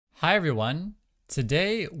Hi everyone.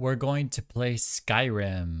 Today we're going to play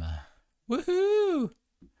Skyrim. Woohoo!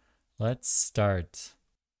 Let's start.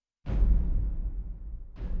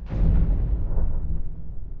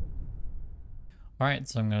 Alright,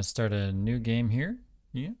 so I'm going to start a new game here.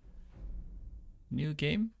 Yeah. New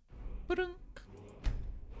game. Ba-dunk.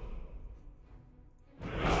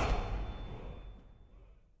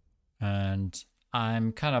 And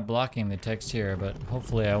I'm kind of blocking the text here, but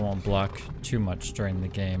hopefully I won't block too much during the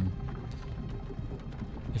game.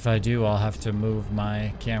 If I do, I'll have to move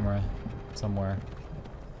my camera somewhere.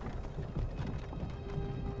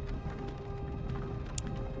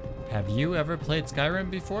 Have you ever played Skyrim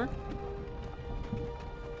before?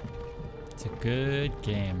 It's a good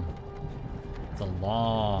game. It's a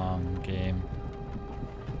long game.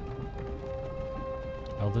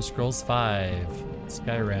 Elder Scrolls V,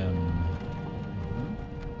 Skyrim.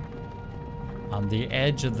 On the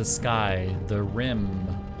edge of the sky, the rim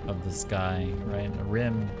of the sky, right? A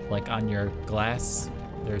rim, like on your glass,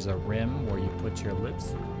 there's a rim where you put your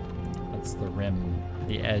lips. That's the rim,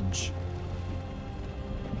 the edge.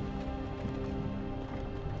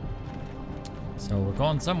 So we're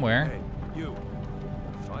going somewhere. Hey, you.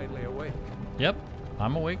 Finally awake. Yep,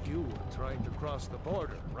 I'm awake. You were trying to cross the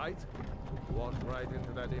border, right? Walked right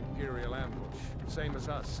into that Imperial ambush. Same as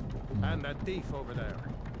us. And that thief over there.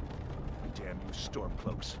 Damn you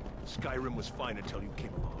Stormcloaks. Skyrim was fine until you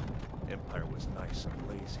came along. Empire was nice and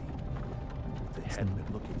lazy. If they hadn't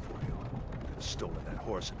been looking for you, they could have stolen that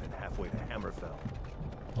horse and been halfway to Hammerfell.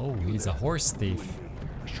 Oh, he's a horse thief.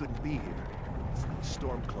 I shouldn't be here. It's these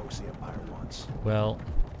Stormcloaks the Empire wants. Well,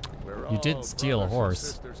 We're you did all steal a brothers and horse.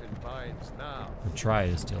 sisters in binds now. Or try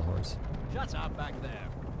to steal a horse. Shut up back there.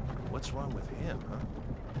 What's wrong with him, huh?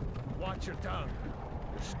 Watch your tongue.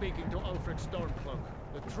 You're speaking to Ulfric Stormcloak,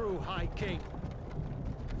 the true High King.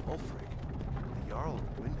 Ulfric? The Jarl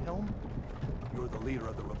of Windhelm? You're the leader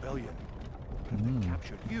of the rebellion. They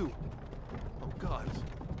captured you. Oh God,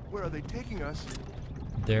 where are they taking us?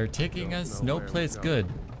 They're taking Don't us know no where we're place going.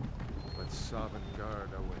 good. But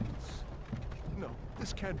Sovngarde awaits. No,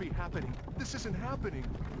 this can't be happening. This isn't happening.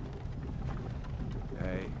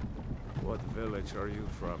 Hey, what village are you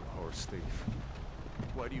from, horse thief?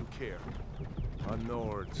 Why do you care? A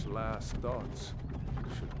Nord's last thoughts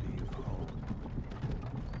should be of home.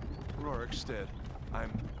 Rorikstead.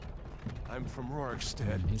 I'm from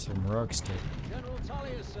Rorikstead. He's from Rorikstead. General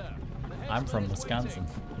Tullius, sir. The I'm henchman from is Wisconsin.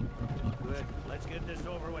 waiting. Good. Let's get this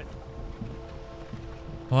over with.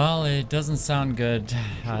 Well, it doesn't sound good.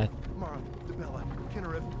 Mara, Debella,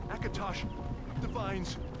 Kinnereth, Akatosh,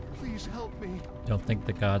 Divines, please help me. Don't think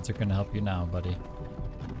the gods are gonna help you now, buddy.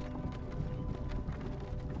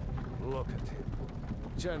 Look at him.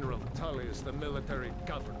 General Tullius, the military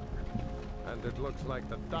governor. And it looks like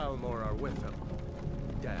the Thalmor are with him.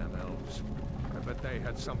 Damn elves. I bet they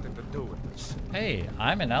had something to do with this. Hey,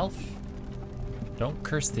 I'm an elf. Don't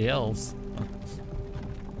curse the elves.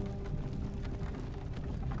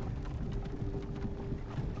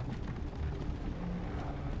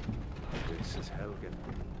 This is Helgen.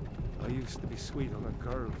 I used to be sweet on a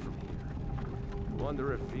girl from here.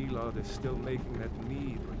 Wonder if Vilod is still making that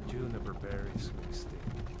mead with juniper berries mixed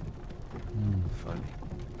in. Funny.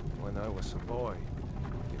 When I was a boy,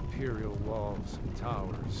 Imperial walls and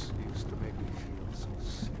towers used to make me feel so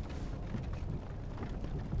safe.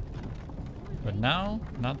 But now,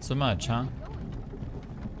 not so much, huh?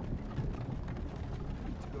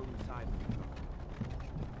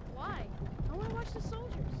 Why? I want to watch the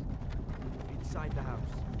soldiers. Inside the house.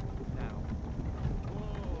 Now.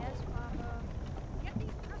 Yes, Papa. Get these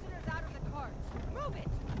prisoners out of the carts. Move it!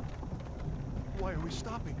 Why are we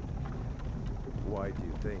stopping? Why do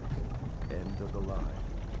you think? End of the line.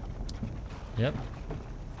 Yep.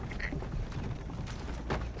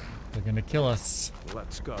 They're gonna kill us.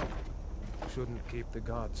 Let's go. Shouldn't keep the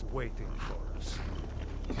gods waiting for us.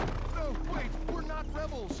 No, wait, we're not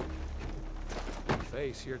rebels.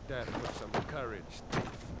 Face your death with some courage, thief.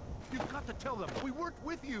 You've got to tell them we weren't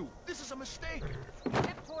with you. This is a mistake.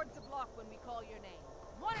 Step towards the block when we call your name.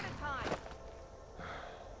 One at a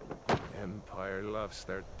time. Empire loves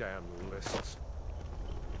their damn lists.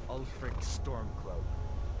 Ulfric Stormcloak.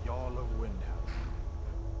 Jarl of Windhelm.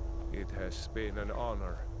 It has been an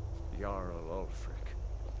honor, Jarl Ulfric.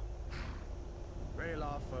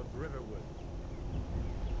 Ralof of Riverwood.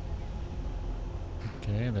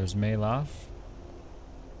 Okay, there's Malof.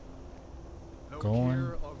 Going.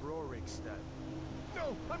 Lokir of Rorikstead.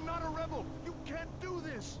 No, I'm not a rebel. You can't do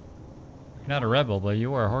this. You're not a rebel, but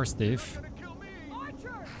you are a horse thief. You're gonna kill me.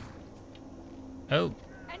 Archers! Oh,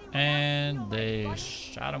 Anyone and else feel they like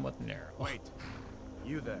shot him with an arrow. Wait.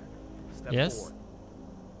 You there. Step Yes? forward.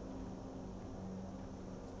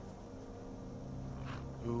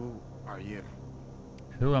 are you?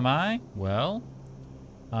 Who am I? Well,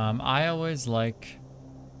 I always like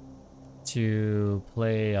to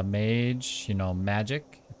play a mage, you know,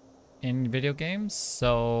 magic in video games.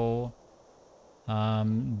 So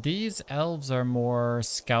these elves are more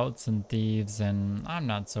scouts and thieves, and I'm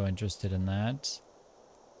not so interested in that.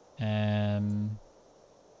 I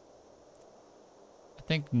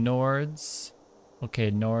think Nords.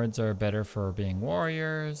 Okay, Nords are better for being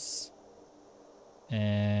warriors.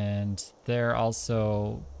 And they're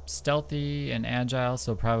also stealthy and agile,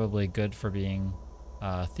 so probably good for being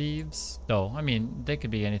thieves. Though, I mean, they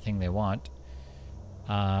could be anything they want.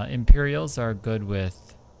 Imperials are good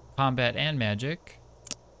with combat and magic.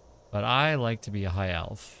 But I like to be a high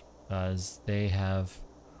elf because they have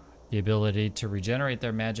the ability to regenerate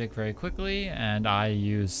their magic very quickly, and I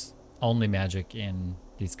use only magic in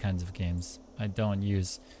these kinds of games. I don't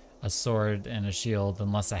use a sword and a shield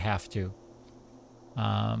unless I have to.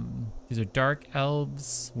 These are dark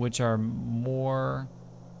elves, which are more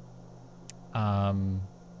of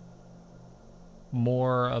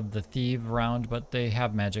the thief round, but they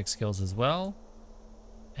have magic skills as well.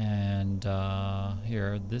 And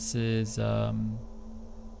here, this is a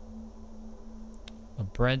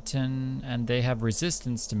Breton, and they have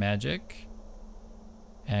resistance to magic.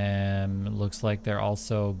 And it looks like they're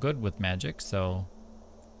also good with magic, so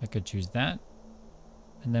I could choose that.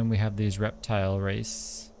 And then we have these reptile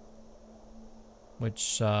race,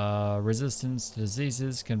 which resistance to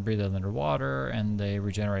diseases, can breathe underwater, and they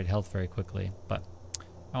regenerate health very quickly. But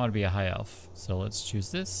I want to be a high elf, so let's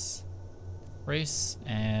choose this race,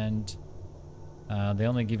 and they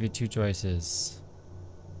only give you 2 choices.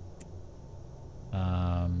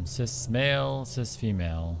 Cis male, cis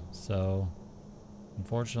female. So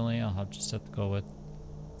unfortunately I'll just have to go with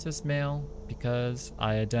cis male because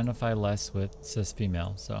I identify less with cis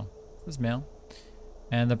female. So cis male.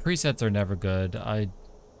 And the presets are never good. I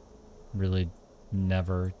really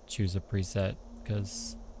never choose a preset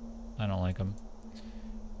because I don't like them.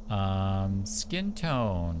 Skin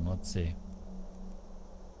tone, let's see.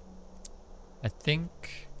 I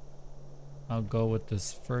think I'll go with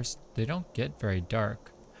this first. They don't get very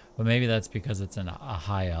dark, but maybe that's because it's a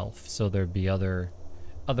high elf, so there'd be other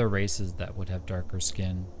races that would have darker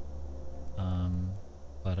skin.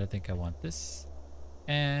 But I think I want this,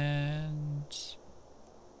 and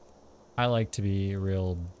I like to be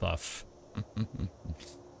real buff.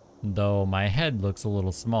 Though my head looks a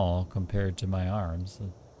little small compared to my arms.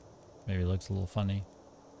 It maybe looks a little funny.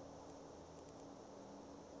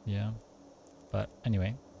 Yeah. But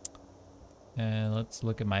anyway, let's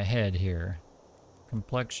look at my head here.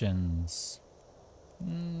 Complexions.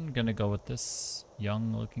 Gonna go with this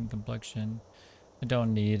young looking complexion. I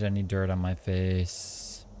don't need any dirt on my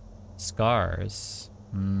face. Scars.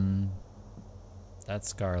 That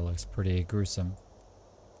scar looks pretty gruesome.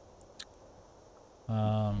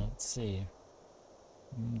 Let's see.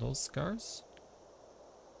 Those scars?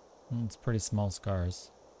 It's pretty small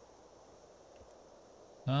scars.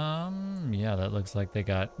 Yeah, that looks like they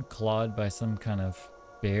got clawed by some kind of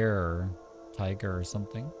bear or tiger or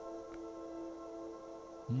something.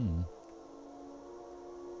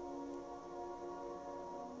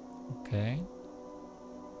 Okay.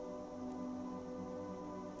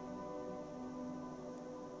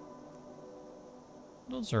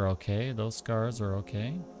 Those are okay. Those scars are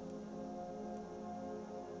okay.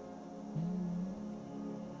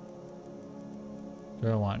 Do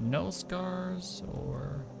I want no scars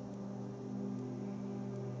or...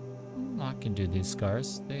 I can do these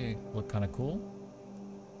scars. They look kind of cool.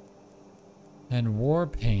 And war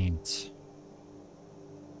paint.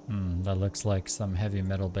 That looks like some heavy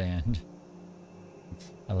metal band.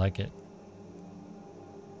 I like it.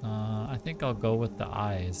 I think I'll go with the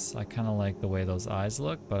eyes. I kind of like the way those eyes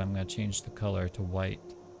look, but I'm going to change the color to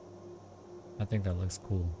white. I think that looks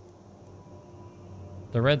cool.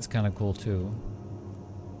 The red's kind of cool too.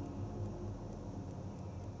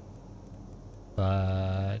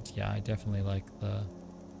 But yeah, I definitely like the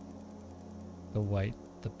white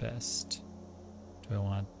the best. Do I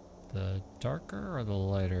want the darker or the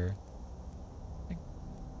lighter? I think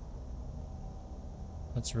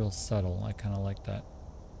that's real subtle. I kind of like that.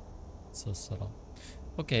 It's so subtle.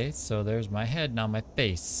 Okay, so there's my head. Now my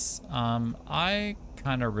face. I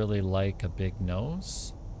kind of really like a big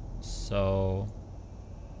nose. So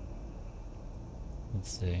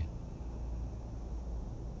let's see.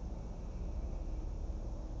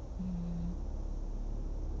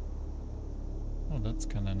 Oh, that's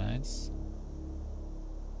kind of nice.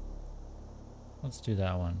 Let's do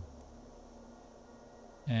that one.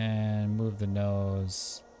 And move the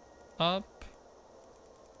nose up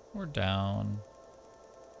or down.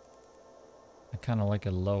 kind of like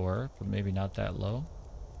it lower, but maybe not that low.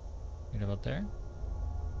 Right about there.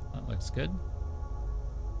 That looks good.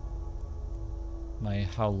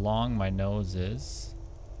 How long my nose is.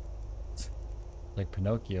 It's like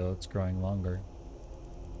Pinocchio, it's growing longer.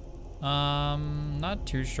 Not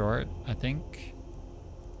too short, I think.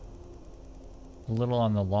 A little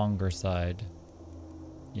on the longer side.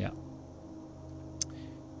 Yeah.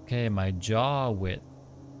 Okay, my jaw width.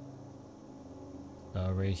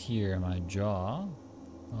 Right here, my jaw.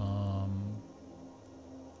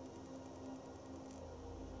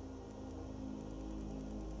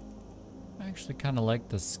 I actually kind of like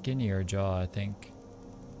the skinnier jaw, I think,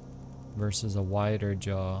 versus a wider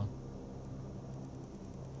jaw.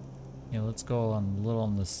 Yeah, let's go on a little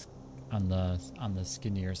on the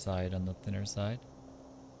skinnier side, on the thinner side.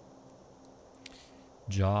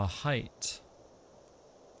 Jaw height.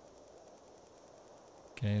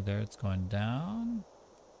 Okay, there it's going down.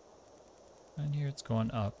 And here it's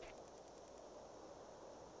going up.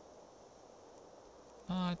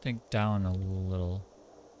 I think down a little.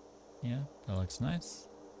 Yeah, that looks nice.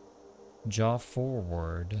 Jaw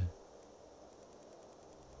forward.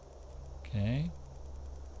 Okay.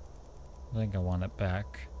 I think I want it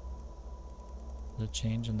back. Does it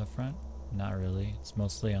change in the front? Not really. It's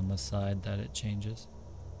mostly on the side that it changes.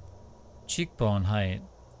 Cheekbone height.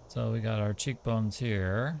 So we got our cheekbones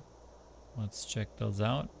here. Let's check those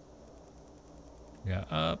out. We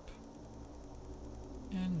got up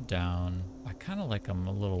and down. I kind of like them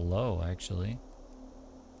a little low, actually.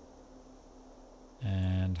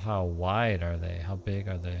 And how wide are they? How big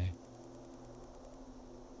are they?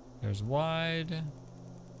 There's wide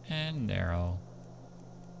and narrow.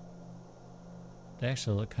 They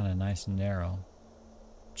actually look kind of nice and narrow.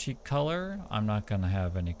 Cheek color. I'm not going to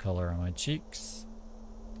have any color on my cheeks.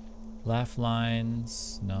 Laugh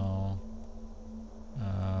lines. No.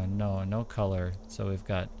 No color. So we've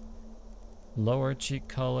got lower cheek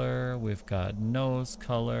color. We've got nose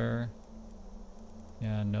color.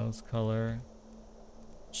 Yeah, nose color.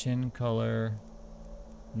 Chin color,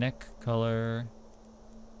 neck color,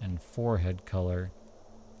 and forehead color.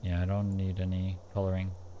 Yeah, I don't need any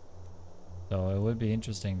coloring. So it would be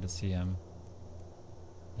interesting to see him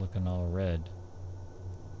looking all red.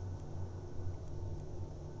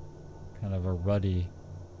 Kind of a ruddy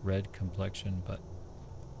red complexion, but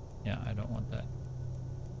yeah, I don't want that.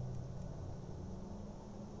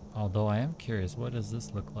 Although I am curious, what does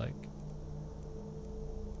this look like?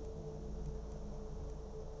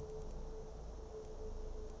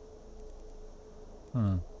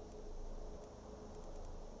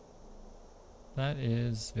 That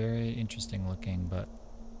is very interesting looking, but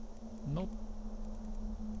nope.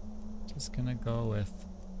 Just gonna go with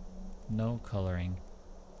no coloring.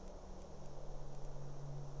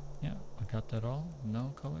 Yeah, I got that all.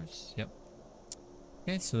 No colors. Yep.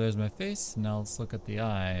 Okay, so there's my face. Now let's look at the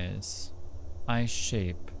eyes. Eye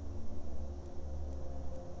shape.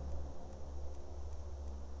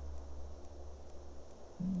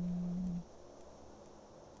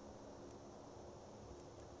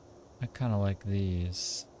 I kind of like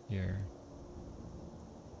these here.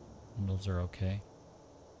 And those are okay.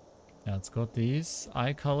 Now let's go with these.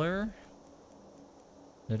 Eye color.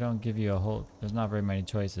 They don't give you a whole... There's not very many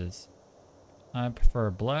choices. I prefer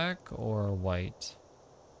black or white.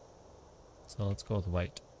 So let's go with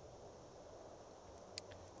white.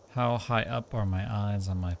 How high up are my eyes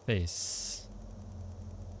on my face?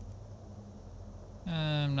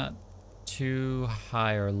 Not too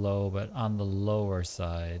high or low, but on the lower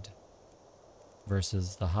side.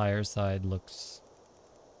 Versus the higher side looks...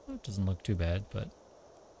 It doesn't look too bad, but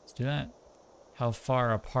let's do that. How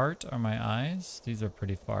far apart are my eyes? These are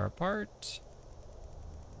pretty far apart.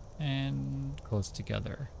 And close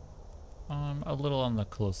together. A little on the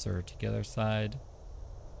closer together side.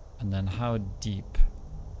 And then how deep?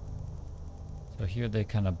 So here they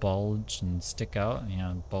kind of bulge and stick out, you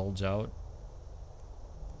know, bulge out.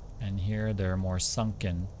 And here they're more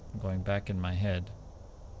sunken, going back in my head.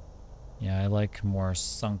 Yeah, I like more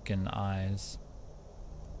sunken eyes.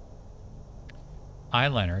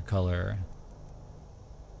 Eyeliner color.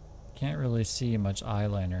 Can't really see much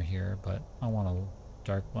eyeliner here, but I want a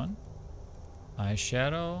dark one.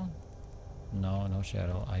 Eyeshadow. No, no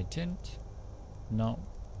shadow. Eye tint. No,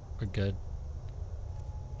 we're good.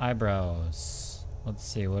 Eyebrows. Let's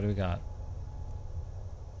see, what do we got?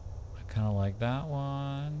 I kind of like that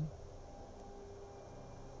one.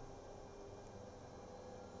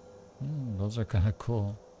 Those are kind of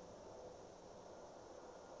cool.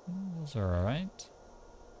 Those are alright.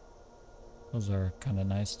 Those are kind of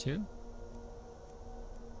nice too.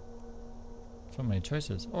 So many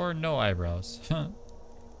choices. Or no eyebrows.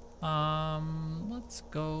 Let's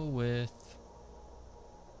go with...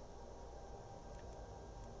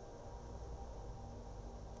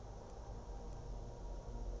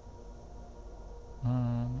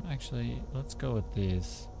 actually, let's go with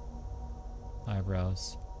these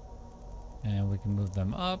eyebrows. And we can move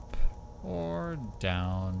them up or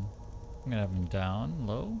down. I'm gonna have them down,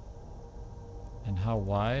 low. And how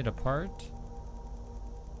wide apart?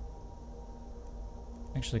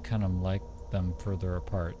 Actually kind of like them further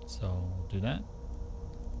apart, so we'll do that.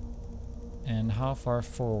 And how far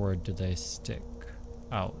forward do they stick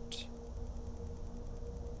out?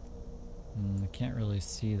 I can't really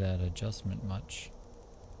see that adjustment much.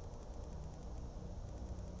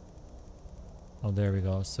 Oh, there we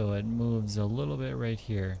go. So it moves a little bit right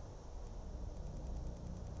here.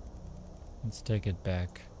 Let's take it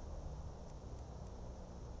back.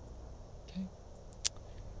 Okay.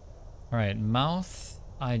 All right, mouth.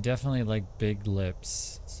 I definitely like big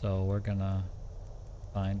lips, so we're gonna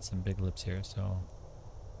find some big lips here. So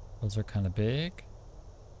those are kind of big.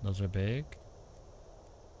 Those are big.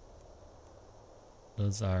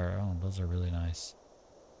 Those are, oh, those are really nice.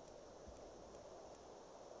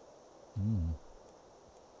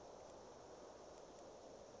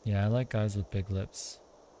 Yeah, I like guys with big lips.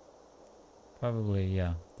 Probably,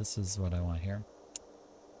 yeah, this is what I want here.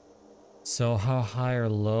 So how high or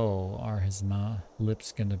low are his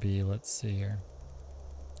lips gonna be? Let's see here.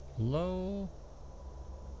 Low.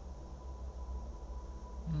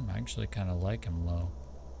 I actually kind of like him low.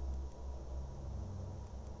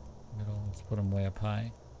 Middle, let's put him way up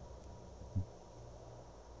high.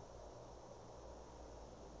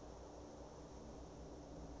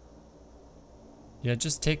 Yeah, it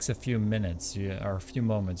just takes a few minutes, or a few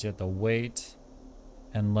moments. You have to wait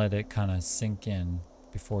and let it kind of sink in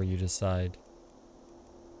before you decide.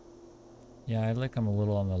 Yeah, I like him a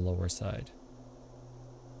little on the lower side.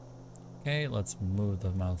 Okay, let's move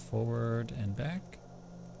the mouth forward and back.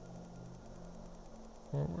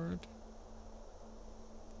 Forward.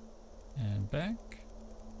 And back.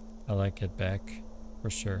 I like it back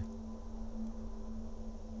for sure.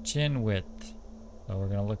 Chin width. So we're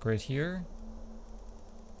gonna look right here.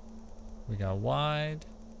 We got wide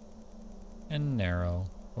and narrow.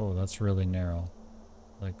 Oh, that's really narrow.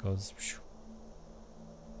 That goes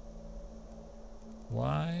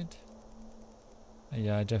wide.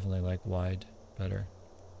 Yeah, I definitely like wide better.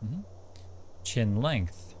 Chin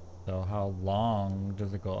length. So how long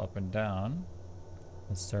does it go up and down?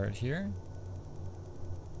 Let's start here.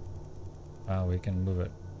 Wow, we can move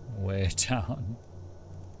it way down.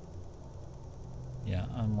 Yeah,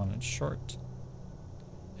 I want it short.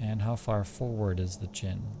 And how far forward is the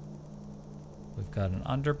chin? We've got an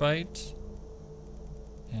underbite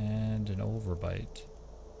and an overbite.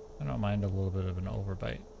 I don't mind a little bit of an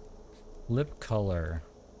overbite. Lip color.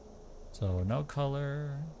 So no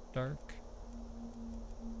color, dark.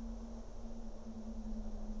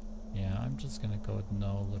 Yeah, I'm just gonna go with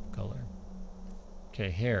no lip color. Okay,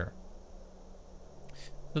 hair.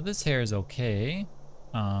 So this hair is okay.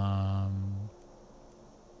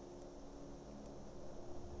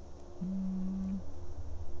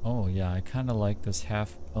 Oh yeah, I kind of like this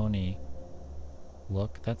half pony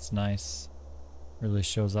look. That's nice. Really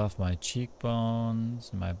shows off my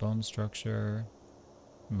cheekbones, my bone structure,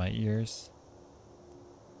 my ears.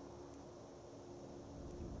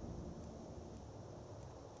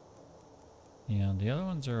 Yeah, the other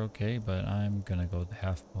ones are okay, but I'm gonna go with the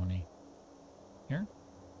half pony. Here?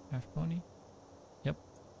 Half pony? Yep.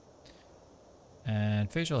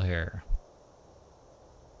 And facial hair.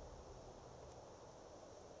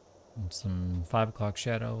 And some 5 o'clock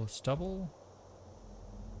shadow stubble.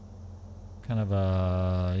 Kind of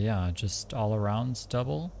a, yeah, just all around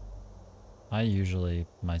stubble. I usually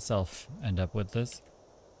myself end up with this.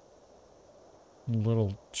 A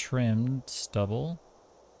little trimmed stubble.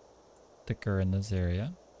 Thicker in this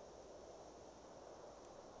area.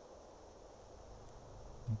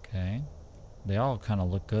 Okay. They all kind of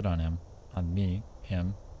look good on him. On me.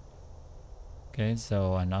 Him. Okay,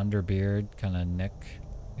 so an underbeard, kind of neck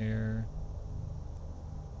hair.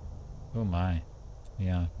 Oh my.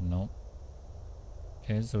 Yeah, nope.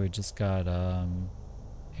 Okay, so we just got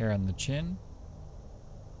hair on the chin.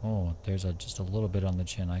 Oh, there's just a little bit on the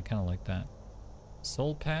chin. I kind of like that.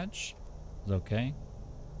 Soul patch is okay.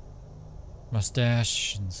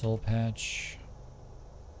 Mustache and soul patch.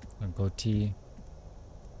 A goatee.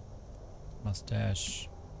 Mustache.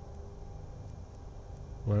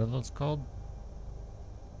 What are those called?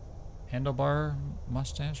 Handlebar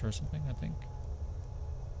mustache or something, I think.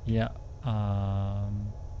 Yeah.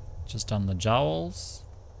 Just on the jowls,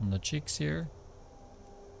 on the cheeks here.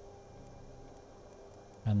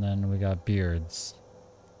 And then we got beards,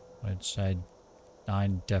 which I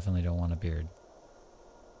definitely don't want a beard.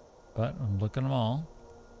 But I'm looking at them all.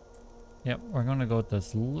 Yep, we're gonna go with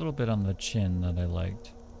this little bit on the chin that I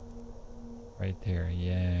liked. Right there,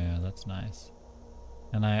 yeah, that's nice.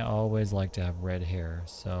 And I always like to have red hair,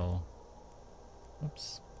 so...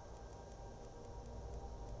 Oops.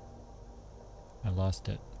 I lost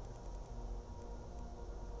it.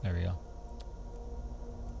 There we go.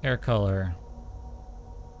 Hair color.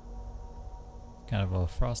 Kind of a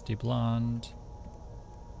frosty blonde.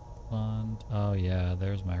 Blonde. Oh yeah,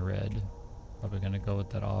 there's my red. Probably gonna go with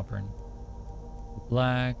that auburn.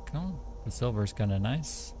 Black. Oh, the silver's kind of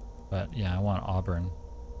nice. But yeah, I want auburn.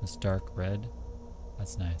 This dark red.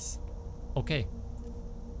 That's nice. Okay.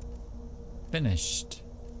 Finished.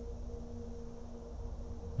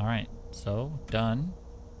 Alright, so done.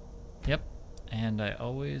 Yep. And I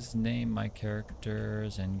always name my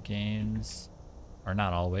characters in games, or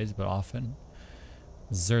not always, but often,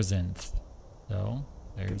 Zerzinth. So,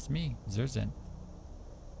 there's me, Zerzinth.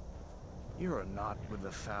 You're not with the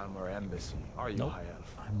Falmer Embassy, are you, Nope, High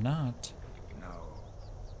Elf? I'm not. No,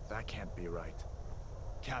 that can't be right.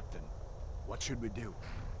 Captain, what should we do?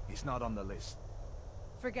 He's not on the list.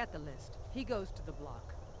 Forget the list. He goes to the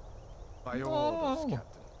block. By your orders,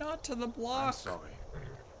 Captain. Not to the I'm block. sorry.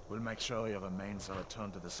 We'll make sure you have a mains a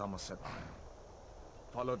return to the Somerset Island.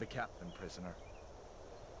 Follow the captain, prisoner.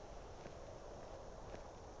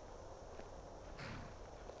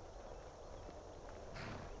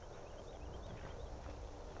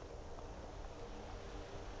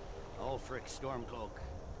 Ulfric Stormcloak.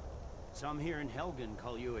 Some here in Helgen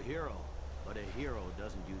call you a hero, but a hero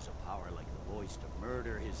doesn't use a power like the voice to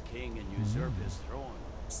murder his king and usurp his throne.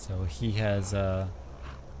 So he has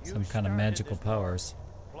some kind of magical powers.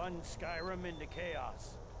 Plunged Skyrim into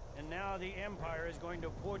chaos, and now the Empire is going to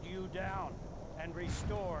put you down and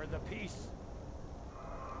restore the peace.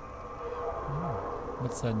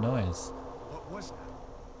 What's that noise? What was that?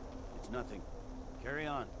 It's nothing. Carry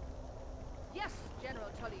on. Yes, General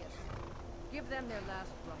Tullius. Give them their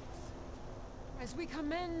last rites. As we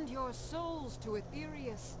commend your souls to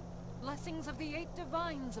Aetherius, blessings of the 8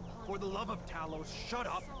 divines upon For the love of Talos, shut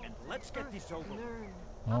up and let's get this over with. Learn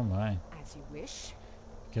Oh my. as you wish.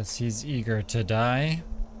 Guess he's eager to die.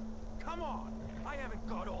 Come on! I haven't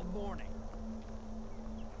got all morning.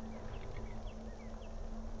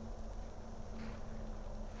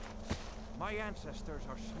 My ancestors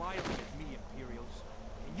are smiling at me, Imperials.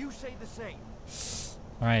 Can you say the same?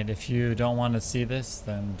 Alright, if you don't want to see this,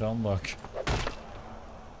 then don't look.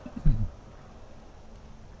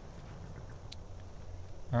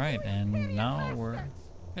 Alright, and now we're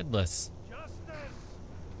headless.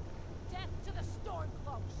 Death to the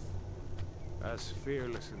Stormcloaks! As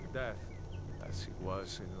fearless in death as he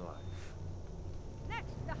was in life.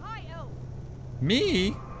 Next, the High Elf!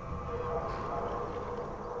 Me?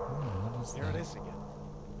 What is Here that? it is again.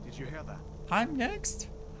 Did you hear that? I'm next?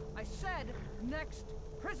 I said, next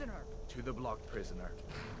prisoner! To the block, prisoner.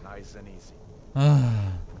 Nice and easy.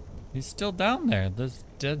 He's still down there. This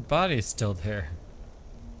dead body's still there.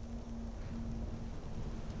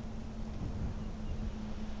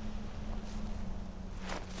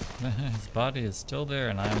 His body is still there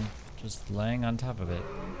and I'm just laying on top of it.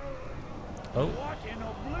 Oh,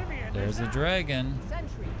 there's a dragon.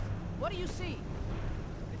 Sentries, what do you see?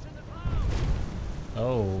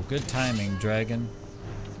 Oh, good timing, dragon.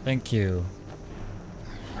 Thank you.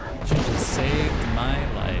 You just saved my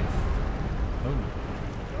life. Oh.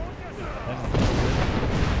 That is not good.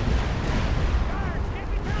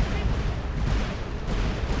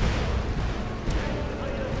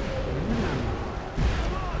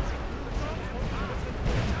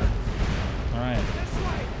 Alright.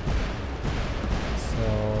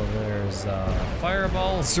 So there's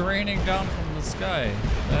fireballs raining down from the sky.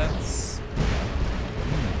 That's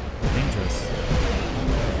dangerous.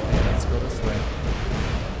 Okay, let's go this way.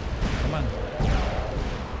 Come on.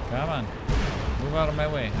 Come on. Move out of my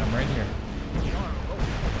way. I'm right here.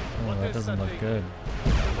 Oh, that doesn't look good.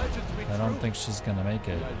 I don't think she's gonna make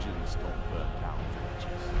it.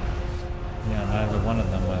 Yeah, neither one of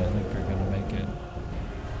them I think are gonna make it.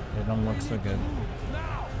 They don't look so good.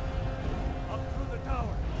 Now! Up through the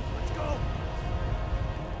tower. Let's go!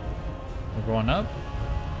 We're going up?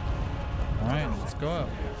 Alright, let's go up.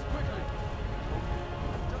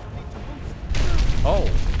 Oh!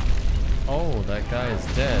 Oh, that guy is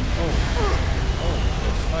dead. Oh! Oh,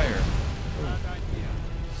 there's fire. Oh.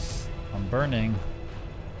 I'm burning.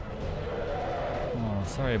 Oh,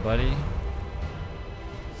 sorry, buddy.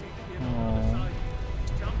 Oh,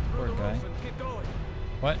 poor guy.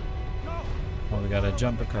 What? Oh, we gotta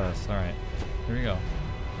jump across. Alright, here we go.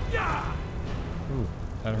 Ooh,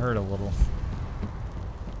 that hurt a little.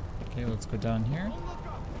 Okay, let's go down here.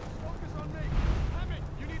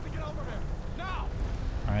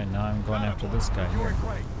 Alright, now I'm going after this guy here.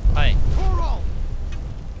 Hi.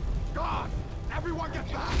 God! Everyone get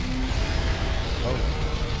back! Oh.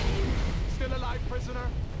 Still alive, prisoner?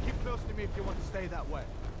 Keep close to me if you want to stay that way.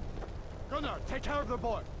 Gunnar, take care of the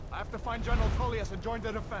boy. I have to find General Tullius and join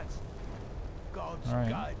the defense. God's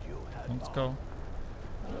guide you. Let's go.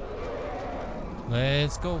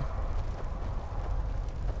 Let's go.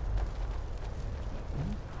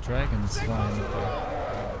 Dragons flying up there.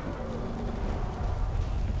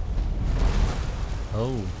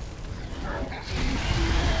 Oh.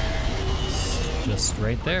 Just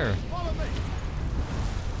right there.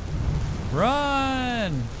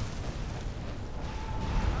 Run!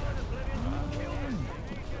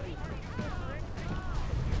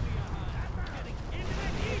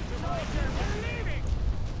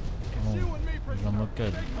 Oh, doesn't look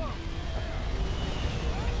good.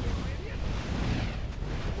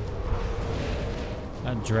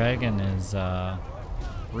 That dragon is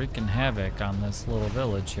wreaking havoc on this little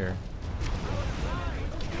village here.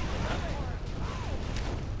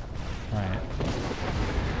 Alright.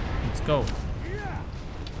 Let's go.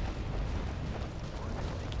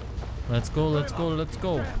 Let's go, let's go, let's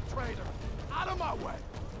go.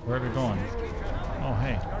 Where are we going? Oh,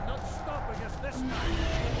 hey.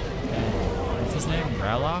 What's his name?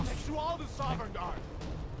 Raloff?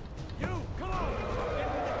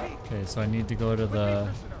 Okay, so I need to go to the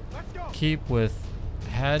keep with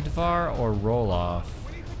Hadvar or Roloff.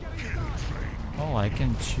 Oh, I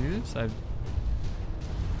can choose? I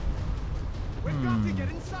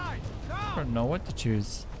don't know what to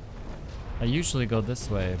choose. I usually go this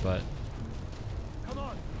way, but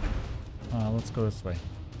let's go this way.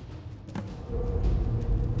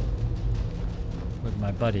 With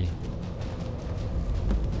my buddy.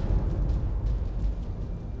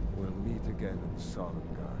 We'll meet again in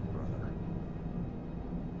Sovngarde, brother.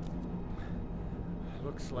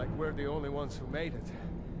 Looks like we're the only ones who made it.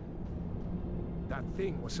 That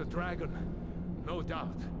thing was a dragon, no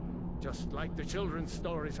doubt. Just like the children's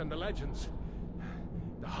stories and the legends.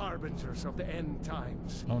 The harbingers of the end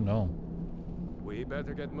times. Oh no. We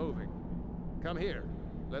better get moving. Come here.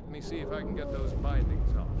 Let me see if I can get those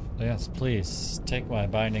bindings off. Yes, please. Take my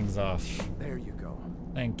bindings off. There you go.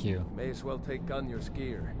 Thank you. May as well take Gunnar's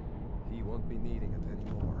gear. He won't be needing it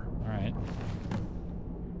anymore. Alright.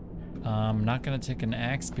 I'm not gonna take an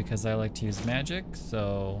axe because I like to use magic,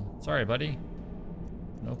 so sorry buddy.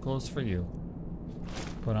 No clothes for you.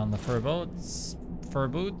 Put on the fur boots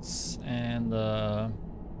and the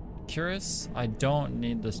cuirass. I don't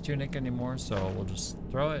need this tunic anymore, so we'll just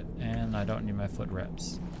throw it, and I don't need my foot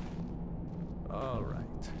wraps. Alright.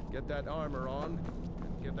 Get that armor on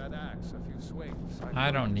and give that axe a few swings.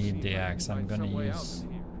 I don't need the axe. I'm gonna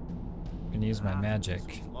use my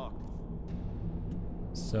magic.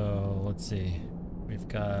 So let's see. We've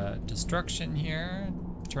got destruction here.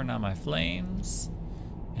 Turn on my flames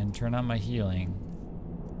and turn on my healing.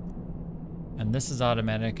 And this is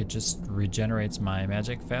automatic. It just regenerates my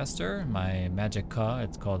magic faster. My magicka,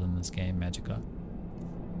 it's called in this game, magicka.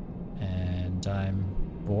 And I'm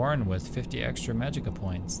born with 50 extra magicka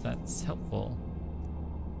points. That's helpful.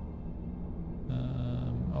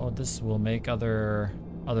 Oh, this will make other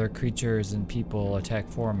creatures and people attack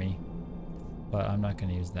for me. But I'm not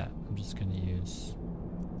gonna use that. I'm just gonna use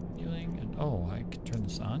healing and oh, I can turn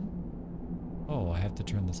this on? Oh, I have to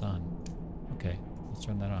turn this on. Okay, let's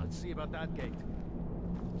turn that on. Let's see about that gate.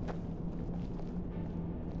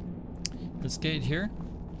 This gate here?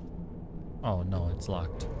 Oh no, it's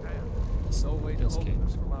locked. Damn. No way to open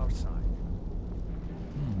this from our side.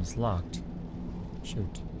 It's locked.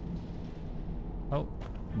 Shoot. Oh,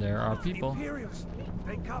 there are people.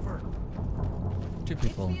 Take cover. Two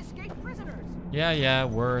people. It's the escaped prisoners. Yeah,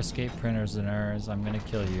 we're escaped prisoners. I'm gonna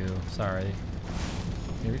kill you. Sorry.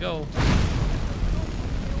 Here we go.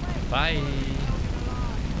 Bye.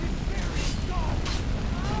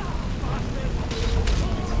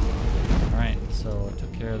 Alright, so I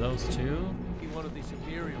took care of those two.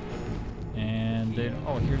 And they,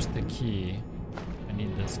 oh, here's the key. I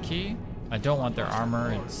need this key. I don't want their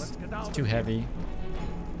armor. It's too heavy.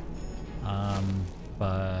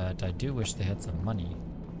 But I do wish they had some money.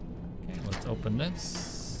 Okay, let's open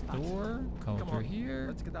this door. Come through here.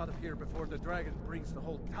 Let's get out of here before the dragon brings the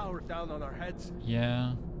whole tower down on our heads.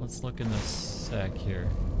 Yeah, let's look in this sack here.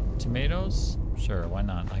 Tomatoes? Sure, why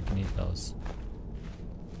not? I can eat those.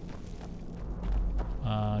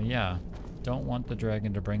 Yeah. Don't want the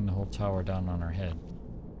dragon to bring the whole tower down on our head.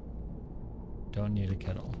 Don't need a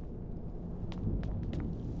kettle.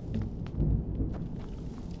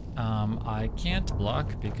 I can't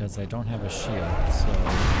block because I don't have a shield, so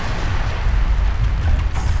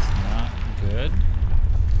that's not good.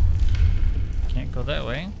 Can't go that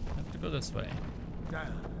way. I have to go this way.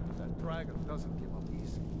 Damn, that dragon doesn't give up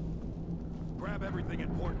easy. Grab everything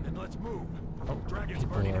important and let's move. Oh, Dragon's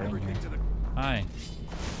people burning are in everything here. to the Hi.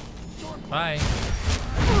 storm. Bye.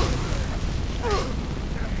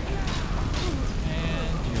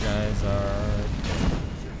 And you guys are dead.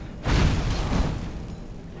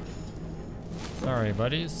 Sorry,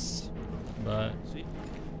 buddies, but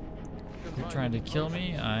if you're trying to kill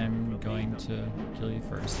me, I'm going to kill you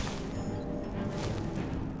first.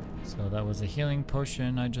 So that was a healing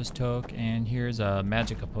potion I just took, and here's a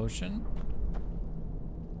magica potion.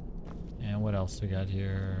 And what else we got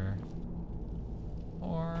here?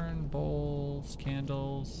 Horn, bowls,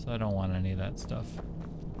 candles. I don't want any of that stuff.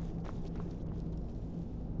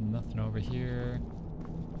 Nothing over here.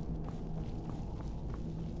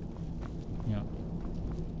 Yep.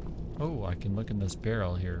 Oh, I can look in this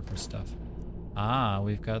barrel here for stuff. Ah,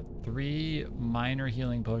 we've got 3 minor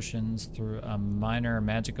healing potions, through a minor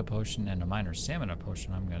magica potion, and a minor stamina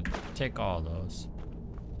potion. I'm gonna take all those.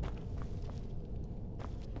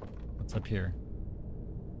 What's up here?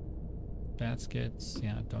 Baskets.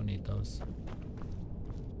 Yeah, don't need those.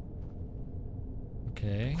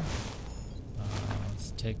 Okay.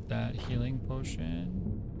 Let's take that healing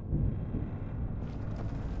potion.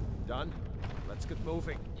 Done? Let's get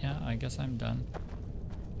moving. Yeah, I guess I'm done.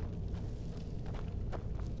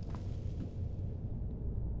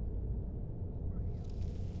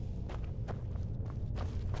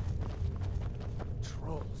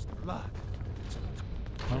 Troll's blood.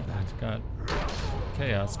 Oh, it's got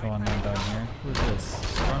chaos going on down here. Who's this?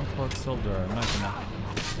 Stormcloak soldier. I'm not gonna.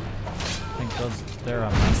 I think those they're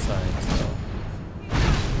on my side, so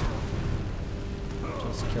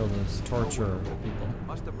just kill those torture people.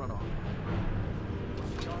 Must have run off.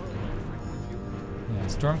 Yeah,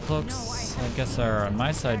 Stormcloaks, I guess, are on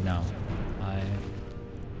my side now. I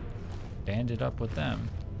banded up with them.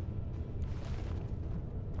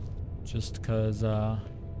 Just cause,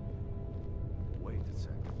 Wait a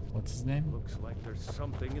second. what's his name? Looks like there's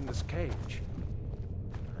something in this cage.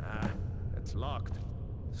 Ah, it's locked.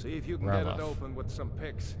 See if you can get Ralof. it open with some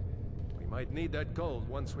picks. We might need that gold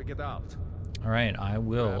once we get out. Alright, I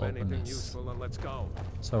will Grab open anything this. useful and let's go.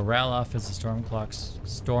 So Ralof is a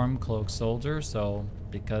Stormcloak soldier, so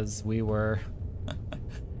because we were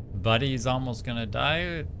buddies almost gonna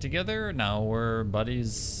die together, now we're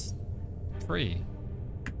buddies free.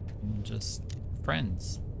 Just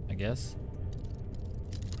friends, I guess.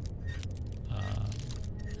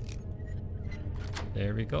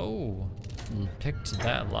 There we go. Picked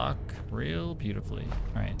that lock real beautifully.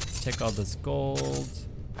 Alright, let's take all this gold.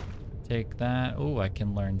 Take that. Oh, I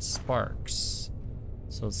can learn sparks.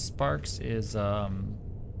 So sparks is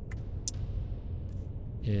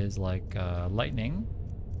like lightning.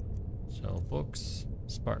 So books,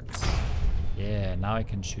 sparks. Yeah, now I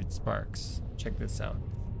can shoot sparks. Check this out.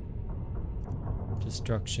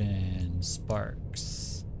 Destruction, sparks.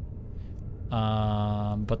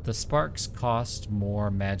 But the sparks cost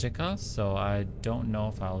more magicka, so I don't know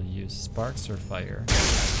if I'll use sparks or fire.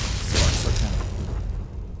 Sparks are kind of cool.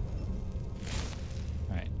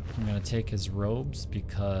 Alright, I'm gonna take his robes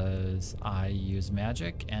because I use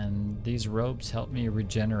magic, and these robes help me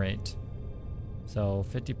regenerate. So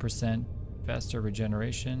 50% faster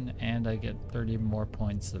regeneration, and I get 30 more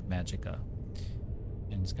points of magicka.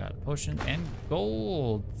 And he's got a potion and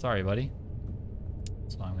gold. Sorry, buddy.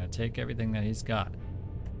 So I'm going to take everything that he's got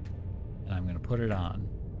and I'm going to put it on.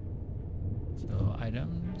 So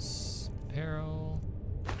items, apparel,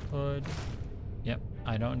 hood. Yep,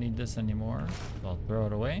 I don't need this anymore. So I'll throw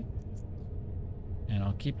it away. And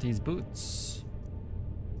I'll keep these boots.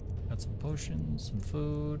 Got some potions, some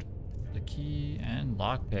food, the key, and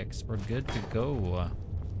lockpicks. We're good to go.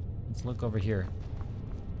 Let's look over here.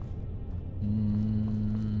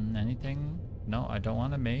 Anything? No, I don't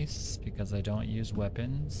want a mace because I don't use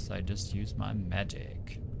weapons. I just use my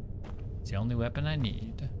magic. It's the only weapon I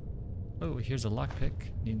need. Oh, here's a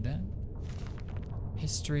lockpick. Need that.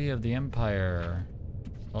 History of the Empire,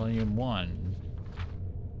 Volume 1.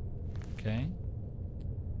 Okay.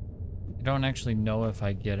 I don't actually know if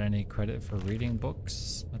I get any credit for reading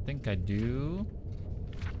books. I think I do.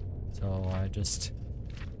 So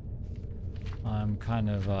I'm kind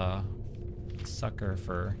of a sucker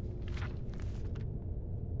for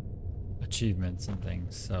achievements and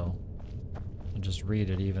things, so I'll just read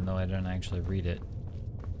it even though I don't actually read it.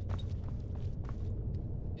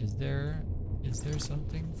 Is there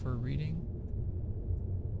something for reading?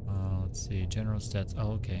 Let's see, general stats.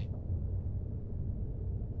 Oh, okay.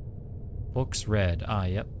 Books read. Ah,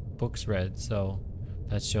 yep. Books read. So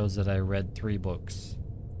that shows that I read 3 books.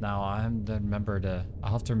 Now I'll have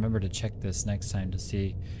to remember to check this next time to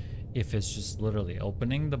see if it's just literally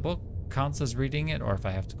opening the book counts as reading it, or if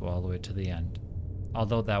I have to go all the way to the end.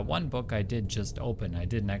 Although that one book I did just open. I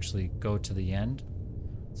didn't actually go to the end.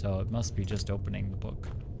 So it must be just opening the book.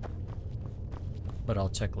 But I'll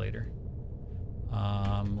check later.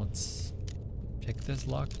 Let's pick this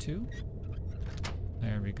lock too.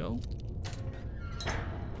 There we go.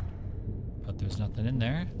 But there's nothing in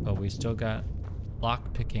there. But we still got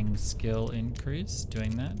lock picking skill increase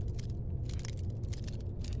doing that.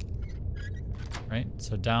 Right,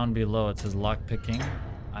 so down below it says lock picking.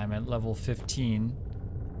 I'm at level 15.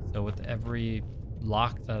 So with every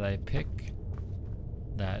lock that I pick,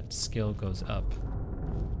 that skill goes up.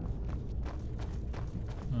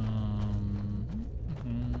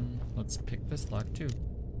 Let's pick this lock too.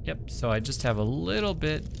 Yep, so I just have a little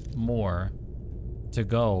bit more to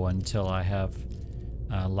go until I have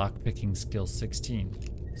lock picking skill 16.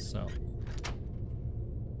 So.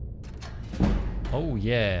 Oh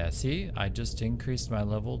yeah, see? I just increased my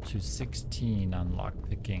level to 16 on lock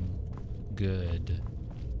picking. Good.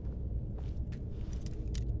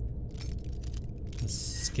 This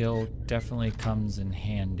skill definitely comes in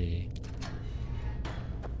handy.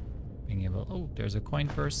 Being able, oh, there's a coin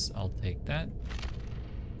purse. I'll take that.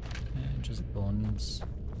 And just bones,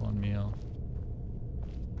 bone meal.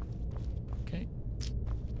 Okay.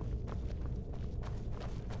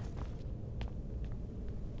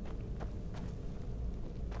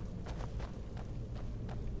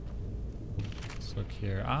 Let's look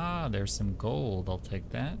here. Ah, there's some gold. I'll take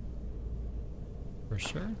that. For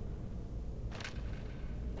sure.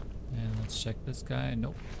 And let's check this guy.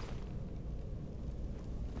 Nope.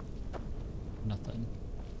 Nothing.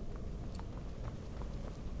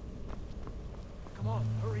 Come on,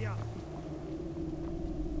 hurry up.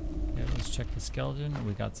 Okay, let's check the skeleton.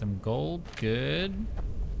 We got some gold. Good.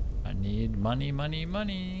 I need money, money,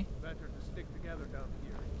 money. Better to stick together down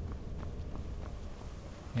here.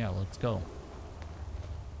 Yeah, let's go.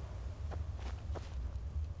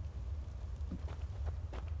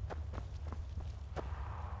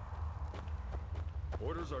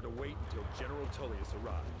 Orders are to wait until General Tullius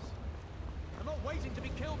arrives. I'm not waiting to be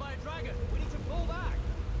killed by a dragon. We need to pull back.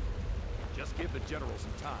 Just give the general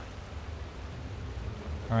some time.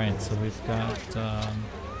 Alright, so we've got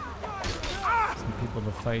some people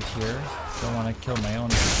to fight here. Don't want to kill my own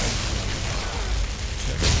people.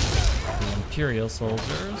 Just the Imperial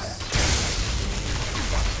soldiers.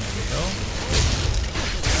 There we go.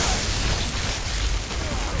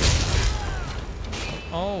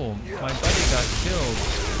 Oh, my buddy got killed.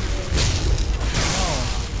 Oh.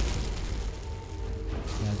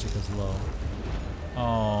 Magic is low.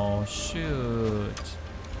 Oh, shoot.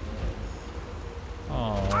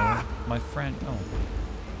 Oh, my friend. Oh.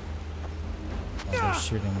 Oh, they're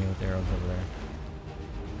shooting me with arrows over there.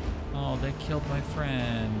 Oh, they killed my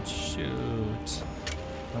friend. Shoot.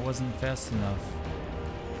 I wasn't fast enough.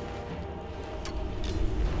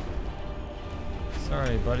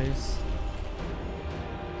 Sorry, buddies.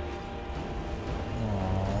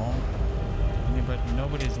 Oh.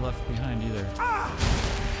 Nobody's left behind either.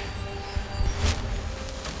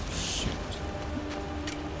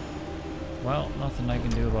 Well, nothing I can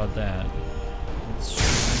do about that. Let's shoot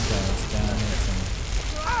these guys down with some...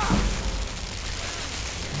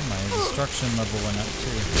 Oh, my destruction level went up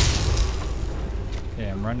too. Okay,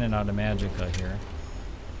 I'm running out of magicka here.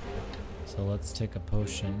 So let's take a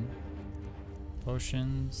potion.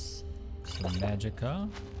 Potions, some magicka,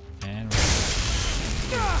 and we're gonna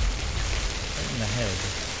shoot right in the head.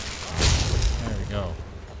 There we go.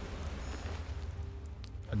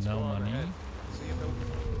 No money.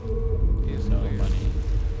 No money.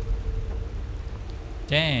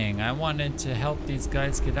 Dang, I wanted to help these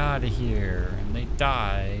guys get out of here, and they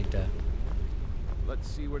died. Let's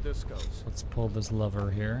see where this goes. Let's pull this lever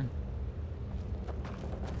here.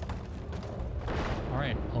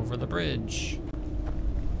 Alright, over the bridge.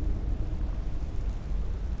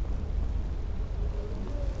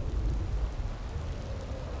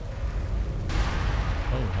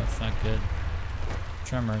 Oh, that's not good.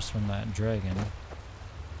 Tremors from that dragon.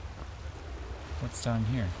 What's down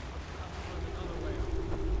here?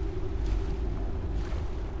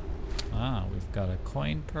 Ah, we've got a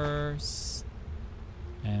coin purse.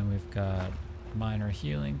 And we've got minor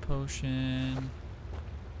healing potion.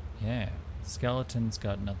 Yeah, skeleton's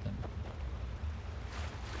got nothing.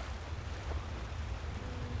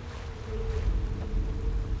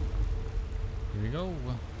 Here we go.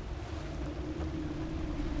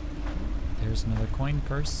 Here's another coin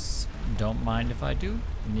purse. Don't mind if I do.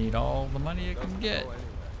 Need all the money I can get.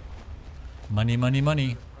 Money, money,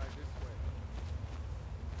 money.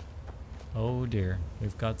 Oh dear.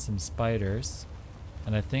 We've got some spiders.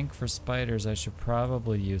 And I think for spiders I should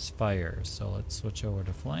probably use fire. So let's switch over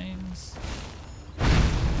to flames.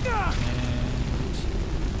 And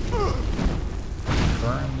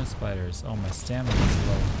burn the spiders. Oh, my stamina is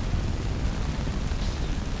low.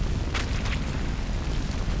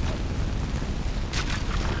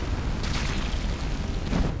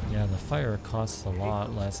 Yeah, the fire costs a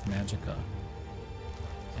lot less magicka.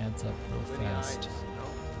 Adds up real fast.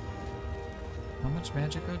 How much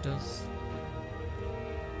magicka does...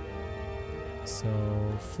 So,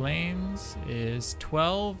 flames is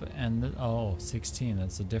 12 and... oh, 16.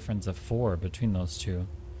 That's a difference of 4 between those two.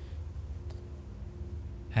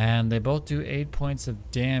 And they both do 8 points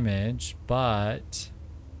of damage, but...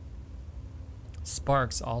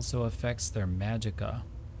 Sparks also affects their magicka.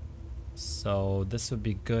 So, this would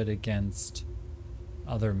be good against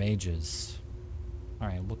other mages.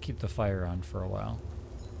 Alright, we'll keep the fire on for a while.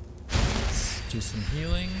 Let's do some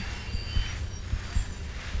healing.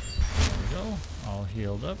 There we go, all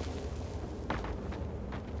healed up.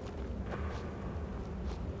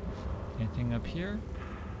 Anything up here?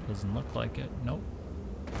 Doesn't look like it. Nope.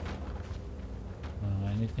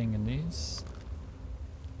 Anything in these?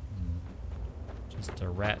 Just a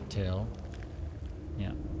rat tail.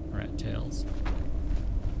 Yeah, rat tails.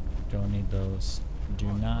 Don't need those. Do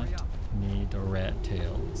not need rat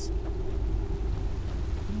tails.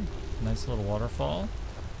 Nice little waterfall.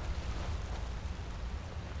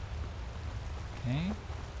 Okay.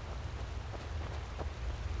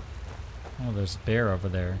 Oh, there's a bear over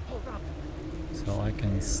there. So I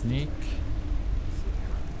can sneak.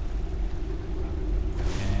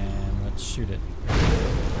 And let's shoot it.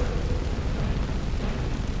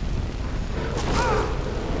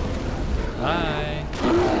 Bye.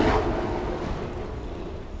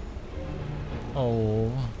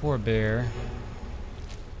 Oh, poor bear.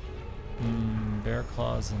 Bear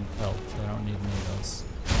claws and pelts. I don't need any of those.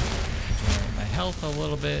 Generate my health a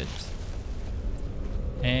little bit.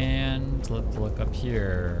 And let's look up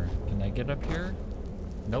here. Can I get up here?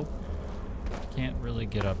 Nope. Can't really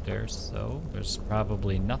get up there, so there's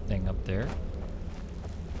probably nothing up there.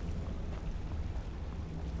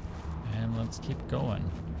 And let's keep going.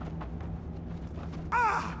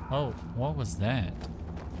 Oh, what was that?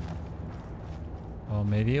 Oh,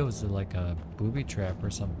 maybe it was like a booby trap or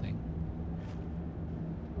something.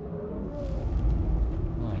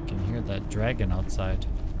 Oh, I can hear that dragon outside.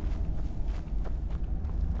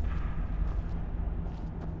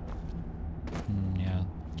 Yeah,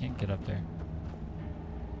 can't get up there.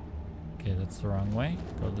 Okay, that's the wrong way.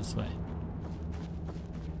 Go this way.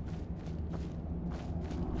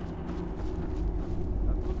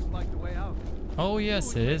 That looks like the way out. Oh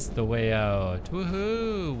yes, it is the way out.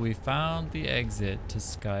 Woohoo! We found the exit to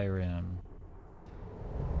Skyrim.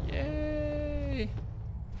 Yay!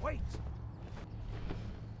 Wait.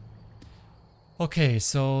 Okay,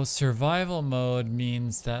 so survival mode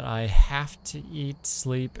means that I have to eat,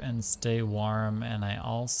 sleep, and stay warm, and I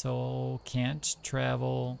also can't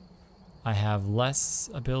travel. I have less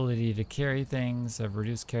ability to carry things, I've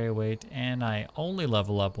reduced carry weight, and I only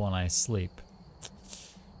level up when I sleep.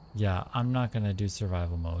 Yeah, I'm not gonna do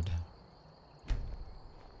survival mode.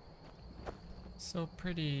 So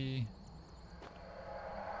pretty...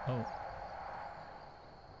 Oh.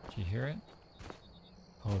 Did you hear it?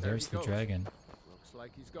 Oh, there's the dragon. Looks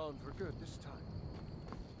like he's gone for good this time.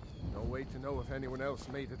 No way to know if anyone else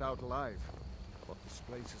made it out alive. But this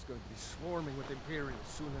place is going to be swarming with Imperials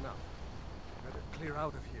soon enough. Better clear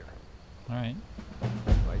out of here. Alright.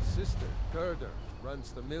 My sister, Gerda,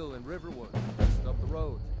 runs the mill in Riverwood, just up the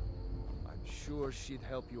road. I'm sure she'd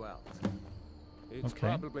help you out. It's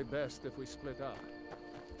probably best if we split up.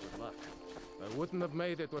 Good luck. I wouldn't have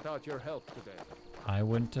made it without your help today. I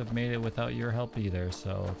wouldn't have made it without your help either,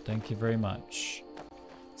 so thank you very much.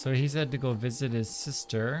 So he said to go visit his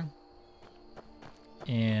sister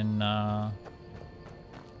in a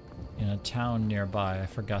town nearby. I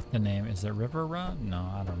forgot the name. Is it River Run? No,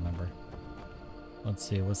 I don't remember. Let's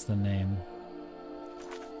see, what's the name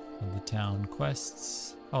of the town?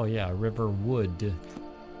 Quests. Oh yeah, Riverwood. You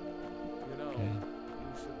know, you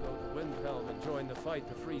should go to Windhelm and join the fight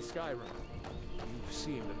to free Skyrim. You've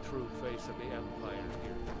seen the true face of the Empire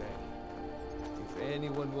here today. If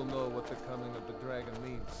anyone will know what the coming of the dragon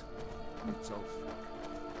means, it's Ulfric.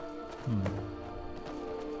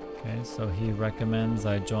 Okay, so he recommends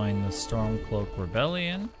I join the Stormcloak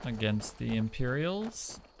Rebellion against the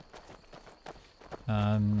Imperials.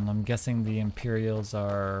 I'm guessing the Imperials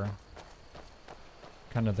are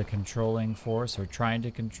kind of the controlling force, or trying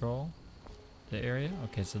to control the area.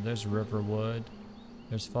 Okay, so there's Riverwood,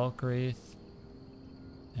 there's Falkreath,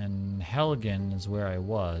 and Helgen is where I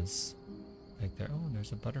was. Back there. Oh,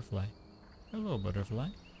 there's a butterfly. Hello, butterfly.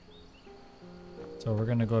 So we're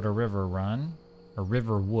gonna go to River Run, or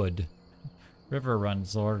Riverwood. River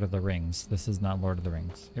Run's Lord of the Rings. This is not Lord of the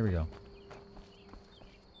Rings. Here we go.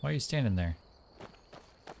 Why are you standing there?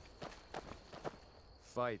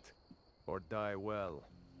 Fight or die well.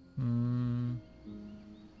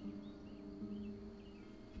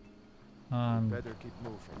 Better keep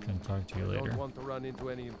moving. Can talk to you I later. don't want to run into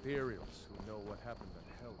any Imperials who know what happened at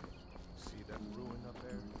Helgen. See that ruin up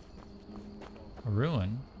there? A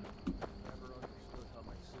ruin? Never understood how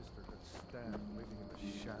my sister could stand living in the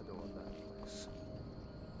shadow of that place.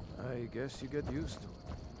 I guess you get used to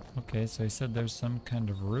it. Okay, so he said there's some kind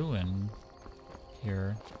of ruin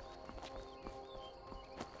here.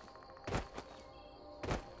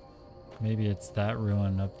 Maybe it's that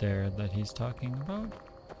ruin up there that he's talking about?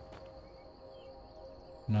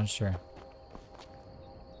 I'm not sure.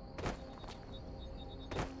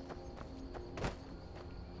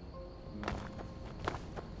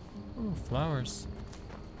 Ooh, flowers.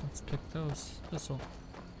 Let's pick those. This'll.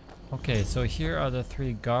 Okay, so here are the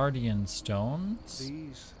 3 Guardian Stones.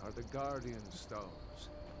 These are the Guardian Stones.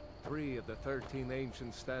 3 of the 13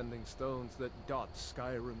 ancient standing stones that dot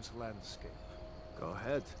Skyrim's landscape. Go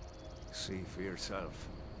ahead. See for yourself.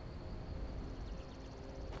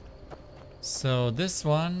 So this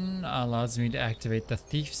one allows me to activate the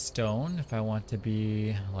Thief Stone if I want to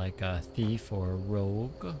be like a thief or a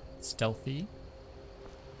rogue, stealthy.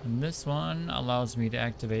 And this one allows me to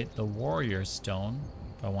activate the Warrior Stone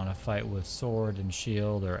if I want to fight with sword and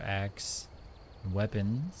shield or axe and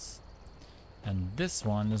weapons. And this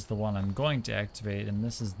one is the one I'm going to activate, and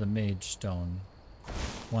this is the Mage Stone.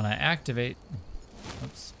 When I activate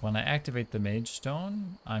the Mage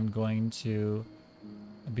Stone, I'm going to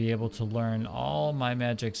be able to learn all my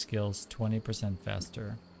magic skills 20%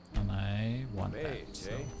 faster. And I want that.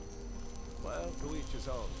 So. Well, to each his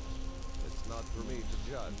own. It's not for me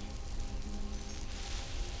to judge.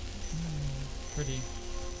 Pretty.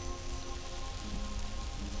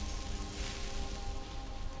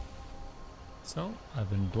 So, I've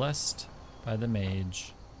been blessed by the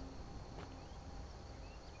mage.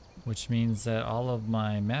 Which means that all of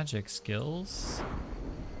my magic skills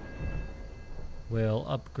will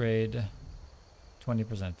upgrade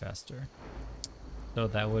 20% faster. So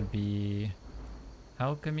that would be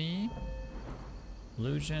alchemy,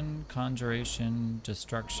 illusion, conjuration,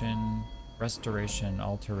 destruction, restoration,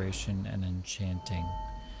 alteration, and enchanting.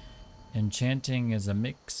 Enchanting is a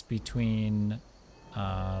mix between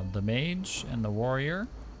the mage and the warrior.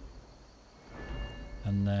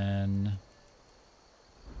 And then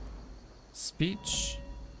speech.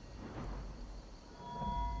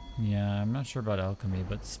 Yeah, I'm not sure about alchemy,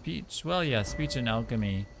 but speech. Well, yeah, speech and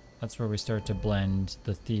alchemy. That's where we start to blend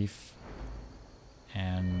the thief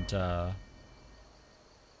and the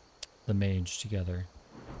mage together.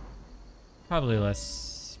 Probably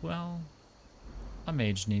less, well, a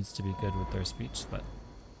mage needs to be good with their speech, but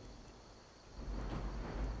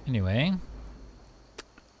anyway.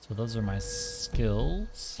 So those are my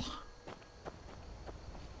skills.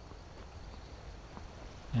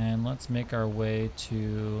 And let's make our way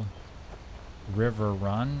to River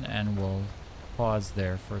Run, and we'll pause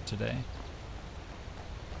there for today.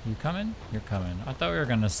 You coming? You're coming. I thought we were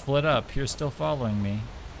gonna split up. You're still following me.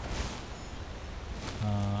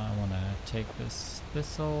 I wanna take this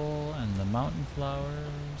thistle and the mountain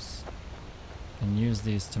flowers and use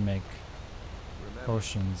these to make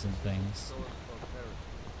potions and things.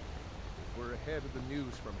 If we're ahead of the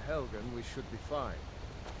news from Helgen, we should be fine.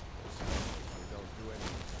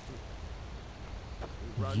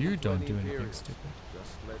 You don't do anything stupid.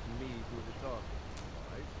 Just let me do the talking,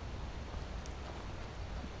 right?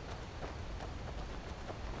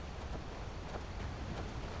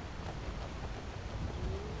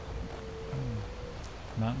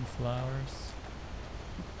 Mountain flowers.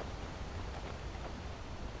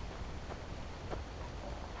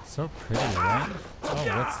 So pretty, right? Oh,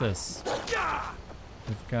 what's this?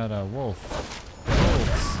 We've got a wolf.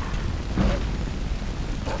 Wolves.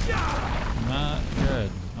 Not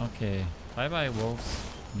good. Okay. Bye-bye, wolves.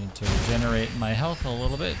 Need to regenerate my health a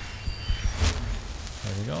little bit.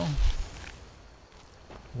 There we go.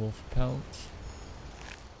 Wolf pelt.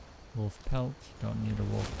 Wolf pelt. Don't need a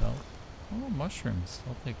wolf pelt. Oh, mushrooms.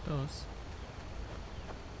 I'll take those.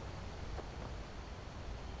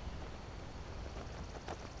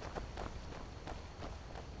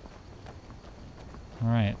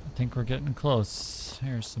 Alright, I think we're getting close.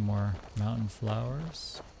 Here's some more mountain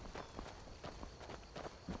flowers.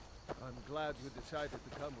 I'm glad you decided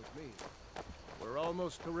to come with me. We're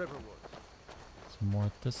almost to Riverwood. Some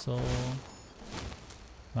more thistle.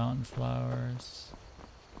 Mountain flowers.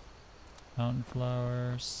 Mountain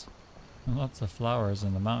flowers. And lots of flowers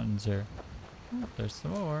in the mountains here. Oh, there's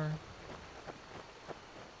some more.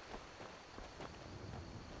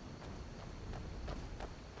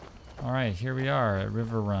 Alright, here we are at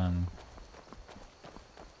River Run.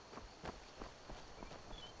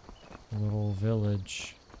 A little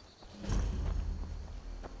village.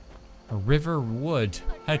 A River Wood.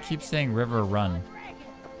 I keep saying River Run.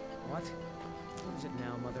 What? What is it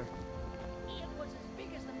now, Mother? It was as big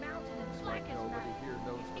as the mountain and black as Nobody night. here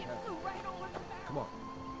knows what It happened. flew right over the barrel. Come on.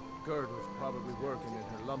 Gerd was probably working in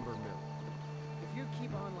her lumber mill. If you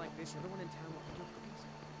keep on like this, everyone in town will think you're crazy.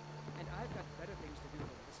 And I've got better things to do than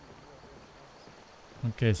listen to your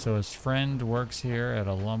voice. Okay, so his friend works here at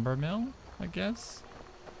a lumber mill, I guess.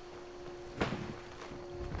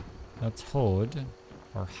 That's Hod,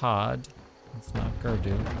 or Hod. It's not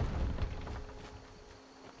Gerdu.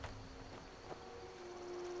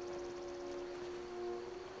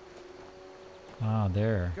 Ah,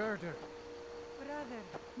 there. Gerder. Brother,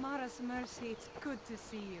 Mara's mercy, it's good to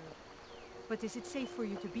see you. But is it safe for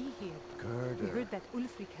you to be here? We Gerder. heard that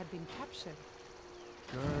Ulfric had been captured.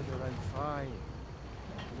 Gerder, I'm fine.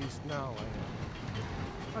 At least now I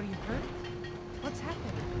am. Are you hurt? What's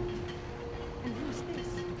happened? And who's this?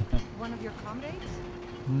 One of your comrades?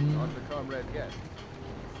 Not the comrade yet. A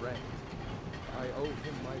friend. I owe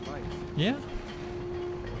him my life. Yeah.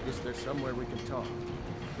 Is there somewhere we can talk?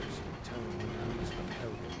 There's a town when I was from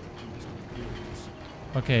Helgen. Just curious.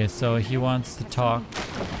 Okay, so he wants to talk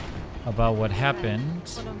about what happened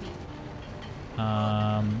Follow me.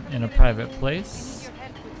 in a private I need place. your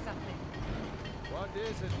help with something. What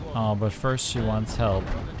is it, woman? Oh, but first she wants help.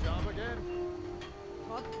 On the job again?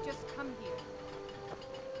 Hod, just come here.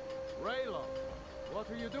 Raylo, what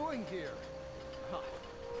are you doing here? Ha,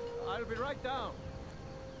 I'll be right down.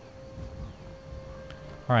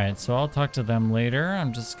 Alright, so I'll talk to them later.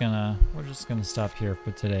 We're just gonna stop here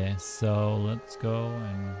for today. So let's go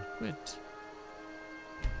and quit.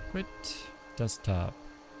 Quit desktop.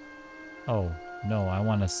 Oh, no, I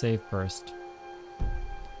want to save first.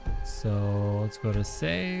 So let's go to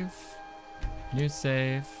save. New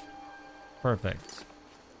save. Perfect.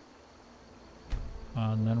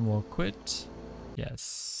 And then we'll quit.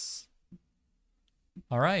 Yes.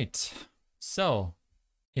 Alright, so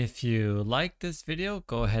if you like this video,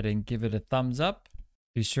 go ahead and give it a thumbs up.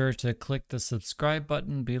 Be sure to click the subscribe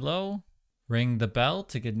button below. Ring the bell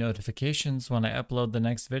to get notifications when I upload the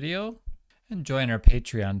next video. And join our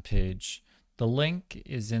Patreon page. The link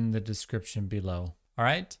is in the description below.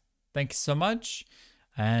 Alright, thank you so much.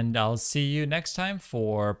 And I'll see you next time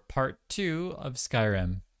for part 2 of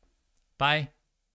Skyrim. Bye.